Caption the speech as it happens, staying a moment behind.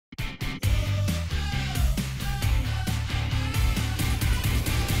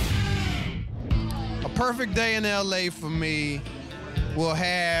perfect day in LA for me will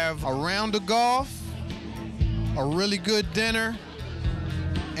have a round of golf, a really good dinner,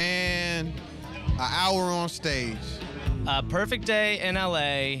 and an hour on stage. A perfect day in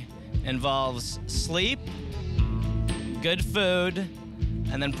LA involves sleep, good food,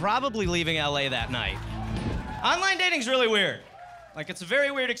 and then probably leaving LA that night. Online dating's really weird. Like, it's a very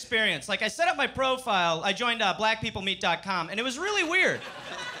weird experience. Like, I set up my profile, I joined blackpeoplemeet.com, and it was really weird.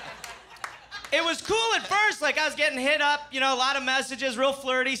 It was cool at first, like I was getting hit up, you know, a lot of messages, real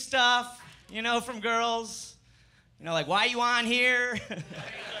flirty stuff, you know, from girls. You know, like, why are you on here?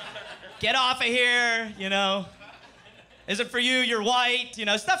 Get off of here, you know. Is it for you, you're white? You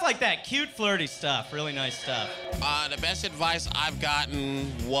know, stuff like that. Cute, flirty stuff, really nice stuff. The best advice I've gotten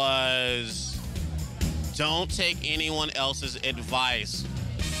was don't take anyone else's advice.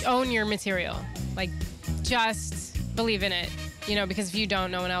 Own your material. Like, just believe in it. You know, because if you don't,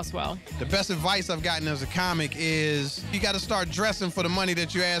 no one else will. The best advice I've gotten as a comic is you got to start dressing for the money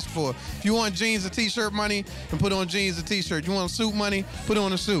that you ask for. If you want jeans and t-shirt money, then put on jeans and t-shirt. You want suit money, put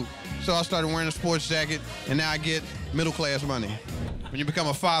on a suit. So I started wearing a sports jacket, and now I get middle-class money. When you become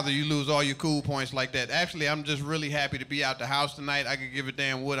a father, you lose all your cool points like that. Actually, I'm just really happy to be out the house tonight. I could give a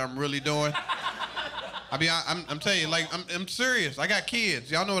damn what I'm really doing. I'm telling you, like, I'm serious. I got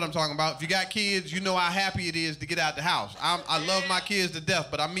kids. Y'all know what I'm talking about. If you got kids, you know how happy it is to get out the house. I love my kids to death,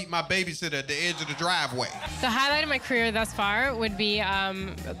 but I meet my babysitter at the edge of the driveway. The highlight of my career thus far would be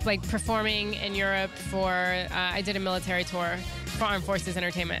like performing in Europe for, I did a military tour for Armed Forces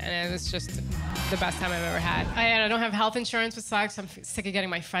Entertainment, and it was just the best time I've ever had. I don't have health insurance, which sucks. I'm sick of getting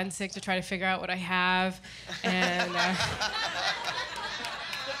my friends sick to try to figure out what I have, and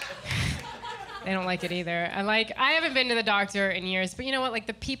they don't like it either. And like, I haven't been to the doctor in years, but you know what? Like,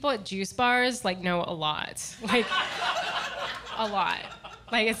 the people at juice bars like know a lot, like a lot.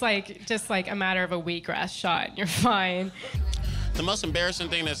 Like, it's like just like a matter of a wheatgrass shot, and you're fine. The most embarrassing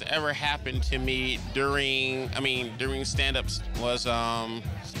thing that's ever happened to me during stand-ups was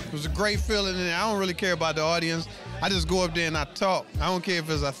It was a great feeling, and I don't really care about the audience. I just go up there and I talk. I don't care if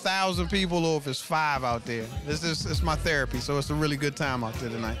it's 1,000 people or if it's 5 out there. It's my therapy, so it's a really good time out there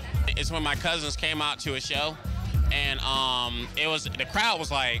tonight. It's when my cousins came out to a show, and the crowd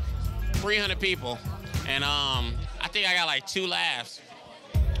was like 300 people, and I think I got like 2 laughs,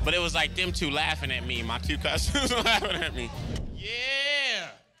 but it was like them 2 laughing at me, my 2 cousins laughing at me. Yeah.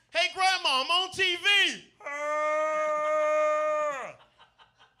 Hey, Grandma, I'm on TV.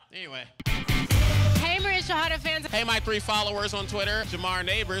 Anyway. Hey, Shehata fans. Hey, my 3 followers on Twitter, Jamar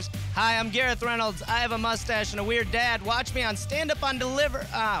Neighbors. Hi, I'm Gareth Reynolds. I have a mustache and a weird dad. Watch me on Stand Up on Deliver.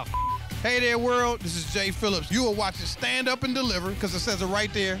 Oh. Hey there, world. This is Jay Phillips. You are watching Stand Up and Deliver, because it says it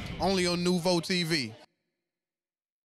right there, only on NUVOtv.